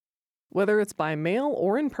Whether it's by mail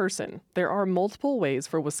or in person, there are multiple ways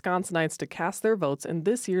for Wisconsinites to cast their votes in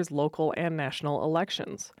this year's local and national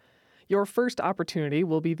elections. Your first opportunity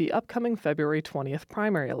will be the upcoming February 20th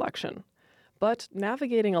primary election. But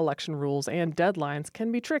navigating election rules and deadlines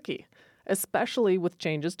can be tricky, especially with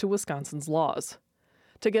changes to Wisconsin's laws.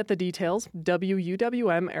 To get the details,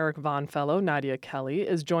 WUWM Eric Von Fellow Nadia Kelly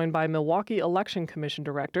is joined by Milwaukee Election Commission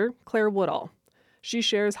Director Claire Woodall. She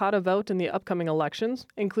shares how to vote in the upcoming elections,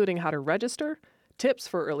 including how to register, tips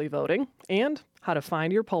for early voting, and how to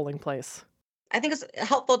find your polling place. I think it's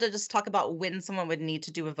helpful to just talk about when someone would need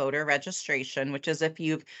to do a voter registration, which is if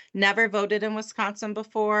you've never voted in Wisconsin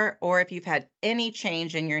before, or if you've had any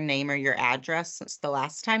change in your name or your address since the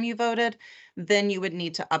last time you voted, then you would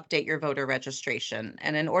need to update your voter registration.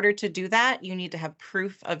 And in order to do that, you need to have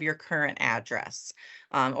proof of your current address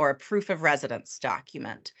or a proof of residence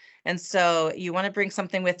document. And so you want to bring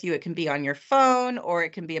something with you. It can be on your phone or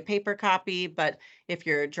it can be a paper copy, but if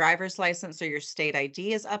your driver's license or your state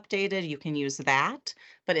ID is updated, you can use that.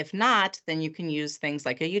 But if not, then you can use things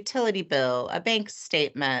like a utility bill, a bank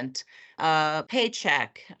statement, a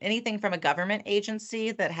paycheck, anything from a government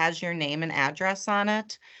agency that has your name and address on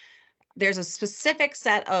it. There's a specific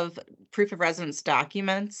set of proof of residence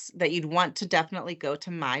documents that you'd want to definitely go to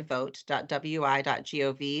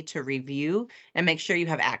myvote.wi.gov to review and make sure you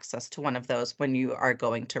have access to one of those when you are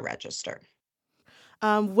going to register.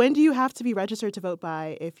 When do you have to be registered to vote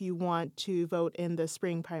by if you want to vote in the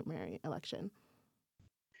spring primary election?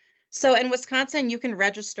 So in Wisconsin, you can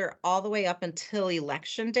register all the way up until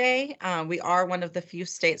Election Day. We are one of the few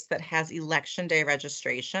states that has Election Day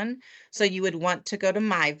registration. So you would want to go to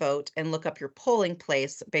My Vote and look up your polling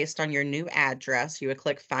place based on your new address. You would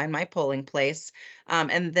click Find My Polling Place,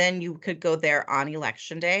 and then you could go there on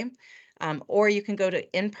Election Day. Or you can go to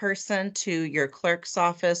in person to your clerk's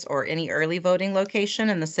office or any early voting location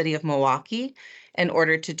in the city of Milwaukee in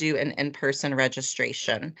order to do an in-person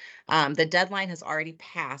registration. The deadline has already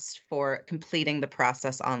passed for completing the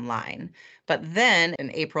process online. But then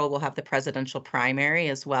in April, we'll have the presidential primary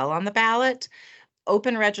as well on the ballot.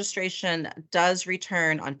 Open registration does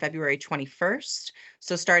return on February 21st.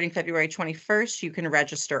 So starting February 21st, you can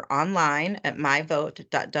register online at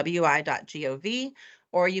myvote.wi.gov,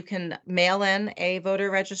 or you can mail in a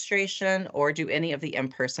voter registration or do any of the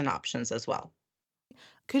in-person options as well.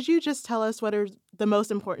 Could you just tell us what are the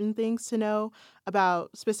most important things to know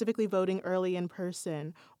about specifically voting early in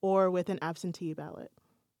person or with an absentee ballot?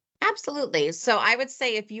 Absolutely. So I would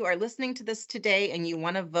say if you are listening to this today and you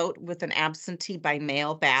want to vote with an absentee by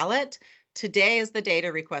mail ballot, today is the day to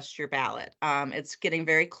request your ballot. It's getting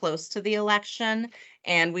very close to the election,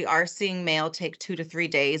 and we are seeing mail take 2 to 3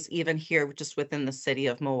 days, even here just within the city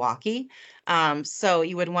of Milwaukee. So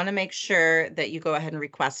you would want to make sure that you go ahead and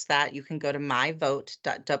request that. You can go to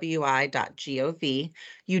myvote.wi.gov.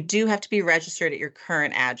 You do have to be registered at your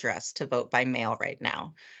current address to vote by mail right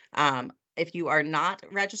now. If you are not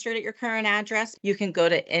registered at your current address, you can go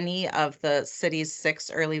to any of the city's 6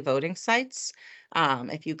 early voting sites.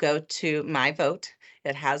 If you go to My Vote,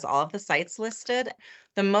 it has all of the sites listed.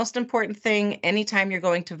 The most important thing anytime you're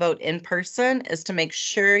going to vote in person is to make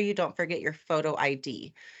sure you don't forget your photo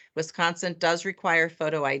ID. Wisconsin does require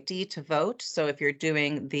photo ID to vote. So if you're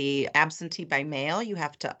doing the absentee by mail, you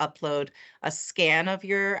have to upload a scan of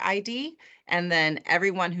your ID. And then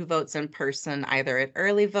everyone who votes in person, either at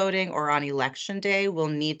early voting or on election day, will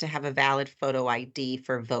need to have a valid photo ID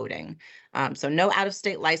for voting. So no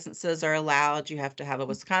out-of-state licenses are allowed. You have to have a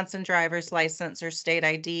Wisconsin driver's license or state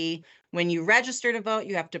ID. When you register to vote,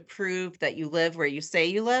 you have to prove that you live where you say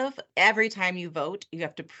you live. Every time you vote, you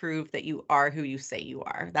have to prove that you are who you say you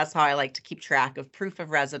are. That's how I like to keep track of proof of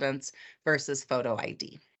residence versus photo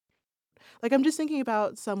ID. Like, I'm just thinking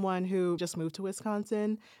about someone who just moved to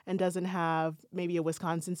Wisconsin and doesn't have maybe a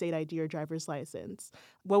Wisconsin state ID or driver's license.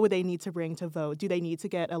 What would they need to bring to vote? Do they need to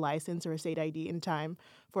get a license or a state ID in time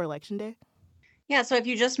for election day? Yeah, so if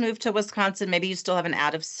you just moved to Wisconsin, maybe you still have an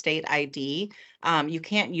out-of-state ID, you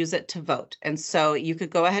can't use it to vote. And so you could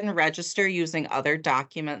go ahead and register using other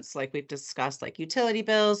documents like we've discussed, like utility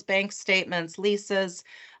bills, bank statements, leases,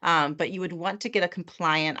 but you would want to get a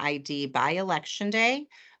compliant ID by election day.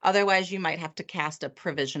 Otherwise, you might have to cast a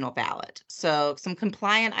provisional ballot. So some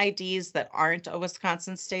compliant IDs that aren't a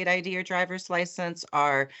Wisconsin state ID or driver's license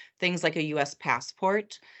are things like a US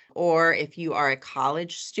passport. Or if you are a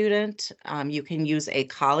college student, you can use a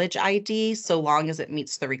college ID so long as it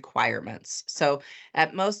meets the requirements. So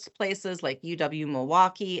at most places like UW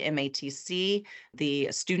Milwaukee, MATC,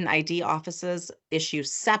 the student ID offices issue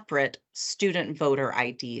separate student voter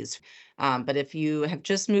IDs. But if you have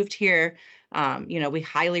just moved here, We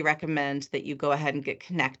highly recommend that you go ahead and get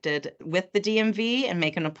connected with the DMV and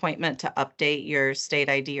make an appointment to update your state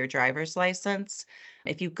ID or driver's license.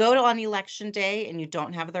 If you go to on election day and you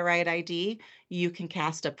don't have the right ID, you can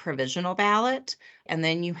cast a provisional ballot, and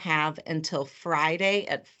then you have until Friday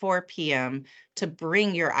at 4 p.m. to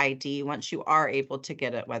bring your ID once you are able to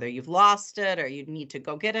get it, whether you've lost it or you need to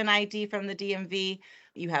go get an ID from the DMV.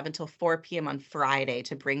 You have until 4 p.m. on Friday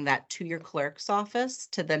to bring that to your clerk's office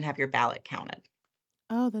to then have your ballot counted.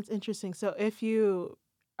 Oh, that's interesting. So if you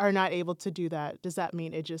are not able to do that, does that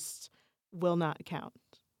mean it just will not count?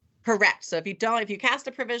 Correct. So if you cast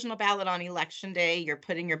a provisional ballot on election day, you're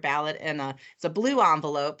putting your ballot in it's a blue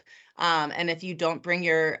envelope. And if you don't bring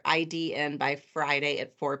your ID in by Friday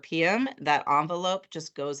at 4 p.m., that envelope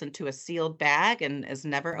just goes into a sealed bag and is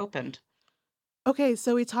never opened. Okay,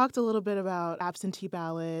 so we talked a little bit about absentee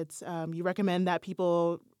ballots. You recommend that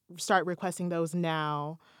people start requesting those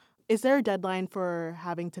now. Is there a deadline for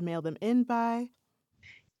having to mail them in by?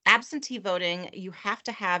 Absentee voting, you have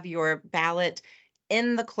to have your ballot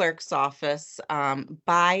in the clerk's office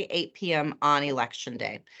by 8 p.m. on election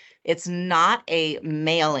day. It's not a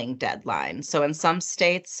mailing deadline. So in some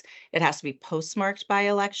states, it has to be postmarked by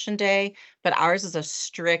election day, but ours is a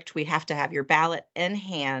strict, we have to have your ballot in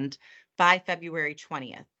hand by February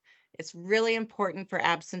 20th. It's really important for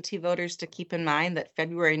absentee voters to keep in mind that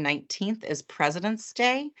February 19th is President's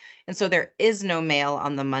Day. And so there is no mail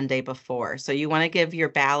on the Monday before. So you want to give your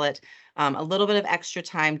ballot a little bit of extra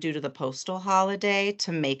time due to the postal holiday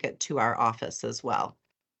to make it to our office as well.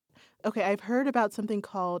 Okay, I've heard about something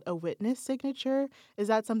called a witness signature. Is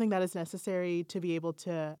that something that is necessary to be able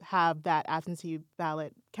to have that absentee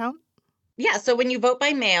ballot count? Yeah, so when you vote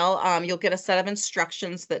by mail, you'll get a set of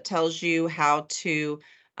instructions that tells you how to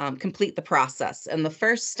complete the process. And the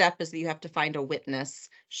first step is that you have to find a witness,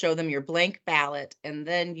 show them your blank ballot, and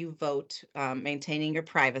then you vote, maintaining your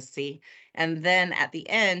privacy. And then at the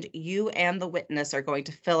end, you and the witness are going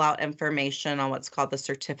to fill out information on what's called the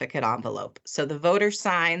certificate envelope. So the voter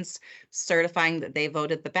signs certifying that they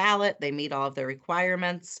voted the ballot, they meet all of the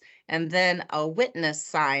requirements, and then a witness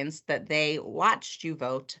signs that they watched you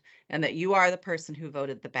vote and that you are the person who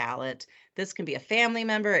voted the ballot. This can be a family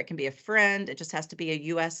member, it can be a friend, it just has to be a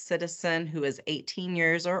US citizen who is 18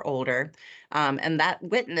 years or older. And that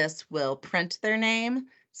witness will print their name,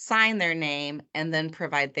 sign their name, and then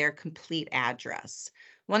provide their complete address.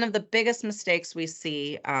 One of the biggest mistakes we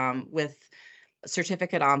see with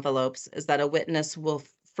certificate envelopes is that a witness will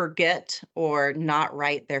forget or not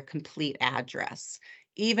write their complete address.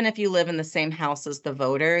 Even if you live in the same house as the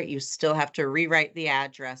voter, you still have to rewrite the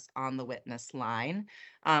address on the witness line.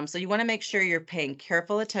 So you want to make sure you're paying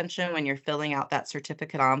careful attention when you're filling out that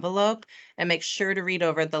certificate envelope, and make sure to read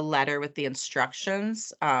over the letter with the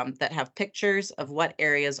instructions that have pictures of what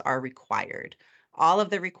areas are required. All of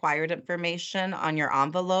the required information on your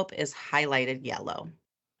envelope is highlighted yellow.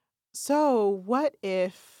 So, what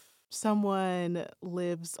if someone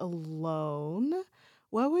lives alone?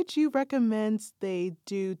 What would you recommend they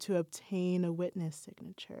do to obtain a witness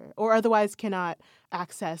signature or otherwise cannot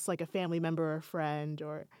access like a family member or friend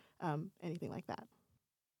or anything like that?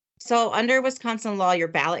 So, under Wisconsin law, your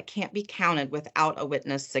ballot can't be counted without a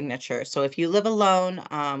witness signature. So, if you live alone,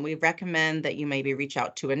 we recommend that you maybe reach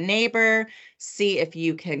out to a neighbor, see if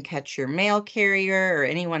you can catch your mail carrier or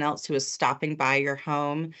anyone else who is stopping by your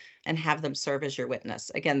home and have them serve as your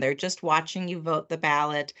witness. Again, they're just watching you vote the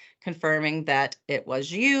ballot, confirming that it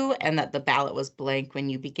was you and that the ballot was blank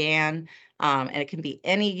when you began. And it can be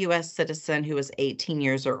any US citizen who is 18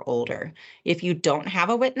 years or older. If you don't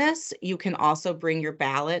have a witness, you can also bring your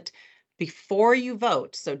ballot before you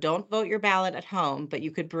vote. So don't vote your ballot at home, but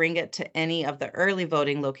you could bring it to any of the early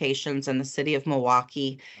voting locations in the city of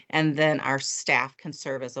Milwaukee, and then our staff can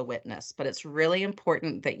serve as a witness. But it's really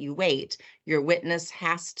important that you wait. Your witness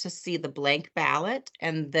has to see the blank ballot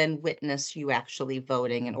and then witness you actually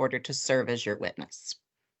voting in order to serve as your witness.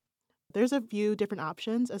 There's a few different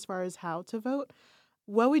options as far as how to vote.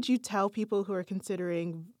 What would you tell people who are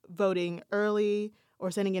considering voting early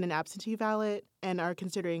or sending in an absentee ballot and are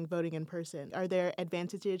considering voting in person? Are there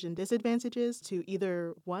advantages and disadvantages to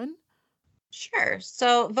either one? Sure.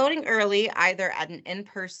 So voting early, either at an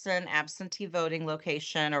in-person absentee voting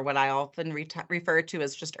location or what I often refer to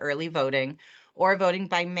as just early voting, or voting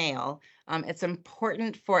by mail, it's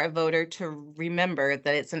important for a voter to remember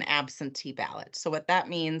that it's an absentee ballot. So what that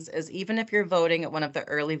means is even if you're voting at one of the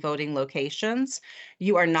early voting locations,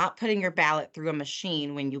 you are not putting your ballot through a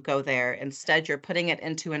machine when you go there. Instead, you're putting it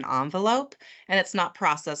into an envelope and it's not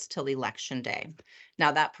processed till election day.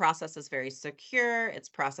 Now, that process is very secure. It's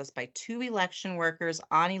processed by 2 election workers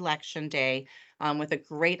on election day, with a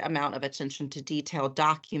great amount of attention to detail,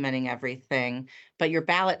 documenting everything. But your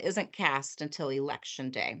ballot isn't cast until election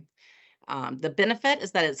day. The benefit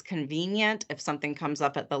is that it's convenient. If something comes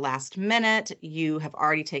up at the last minute, you have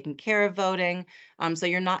already taken care of voting. So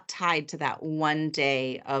you're not tied to that one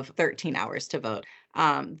day of 13 hours to vote.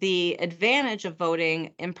 The advantage of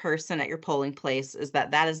voting in person at your polling place is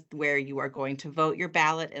that that is where you are going to vote your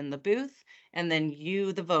ballot in the booth. And then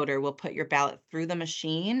you, the voter, will put your ballot through the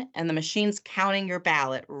machine, and the machine's counting your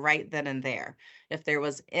ballot right then and there. If there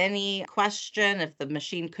was any question, if the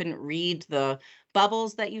machine couldn't read the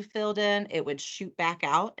bubbles that you filled in, it would shoot back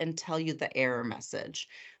out and tell you the error message.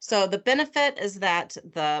 So the benefit is that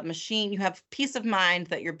the machine, you have peace of mind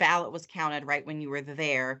that your ballot was counted right when you were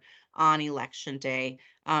there on election day.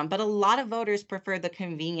 But a lot of voters prefer the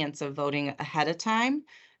convenience of voting ahead of time.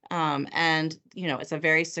 And, it's a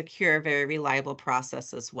very secure, very reliable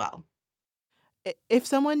process as well. If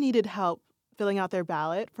someone needed help filling out their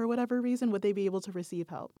ballot for whatever reason, would they be able to receive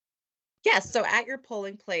help? Yes, so at your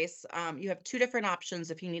polling place, you have 2 different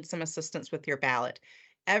options if you need some assistance with your ballot.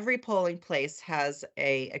 Every polling place has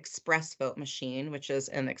a express vote machine, which is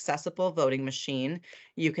an accessible voting machine.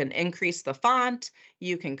 You can increase the font,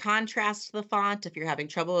 you can contrast the font if you're having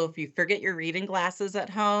trouble, if you forget your reading glasses at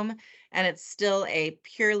home, and it's still a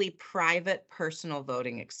purely private personal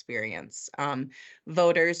voting experience.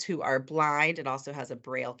 Voters who are blind, it also has a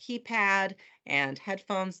braille keypad and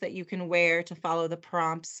headphones that you can wear to follow the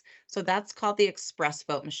prompts. So that's called the Express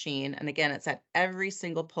Vote Machine. And again, it's at every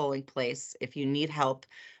single polling place if you need help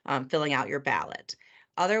filling out your ballot.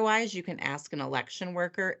 Otherwise, you can ask an election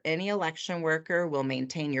worker. Any election worker will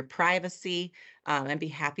maintain your privacy and be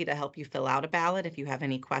happy to help you fill out a ballot if you have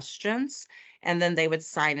any questions. And then they would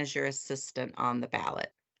sign as your assistant on the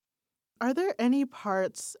ballot. Are there any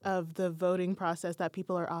parts of the voting process that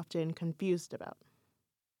people are often confused about?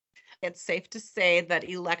 It's safe to say that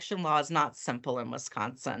election law is not simple in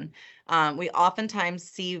Wisconsin. We oftentimes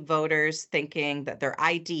see voters thinking that their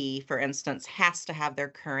ID, for instance, has to have their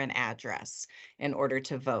current address in order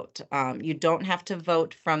to vote. You don't have to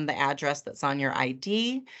vote from the address that's on your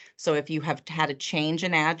ID. So if you have had a change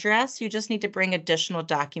in address, you just need to bring additional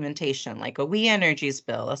documentation like a We Energies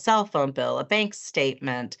bill, a cell phone bill, a bank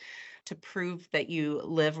statement to prove that you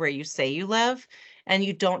live where you say you live. And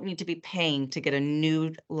you don't need to be paying to get a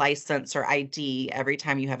new license or ID every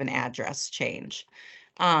time you have an address change.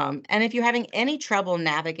 And if you're having any trouble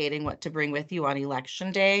navigating what to bring with you on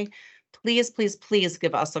election day, please, please, please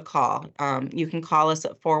give us a call. You can call us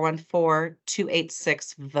at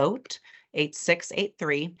 414-286-VOTE,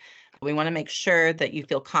 8683. We want to make sure that you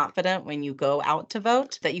feel confident when you go out to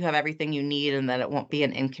vote, that you have everything you need and that it won't be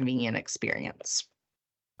an inconvenient experience.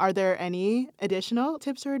 Are there any additional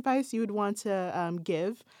tips or advice you would want to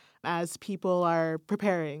give as people are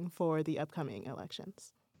preparing for the upcoming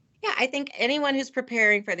elections? Yeah, I think anyone who's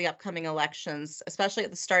preparing for the upcoming elections, especially at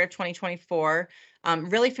the start of 2024,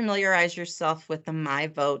 really familiarize yourself with the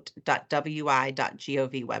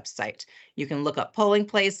myvote.wi.gov website. You can look up polling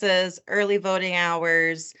places, early voting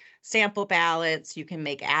hours, sample ballots. You can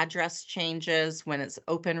make address changes when it's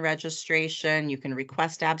open registration. You can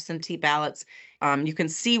request absentee ballots. You can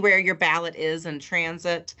see where your ballot is in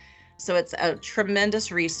transit. So it's a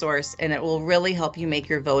tremendous resource, and it will really help you make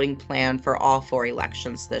your voting plan for all 4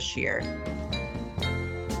 elections this year.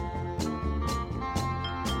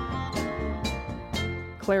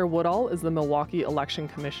 Claire Woodall is the Milwaukee Election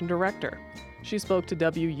Commission Director. She spoke to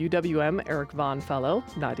WUWM Eric Vaughn Fellow,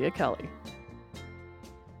 Nadia Kelly.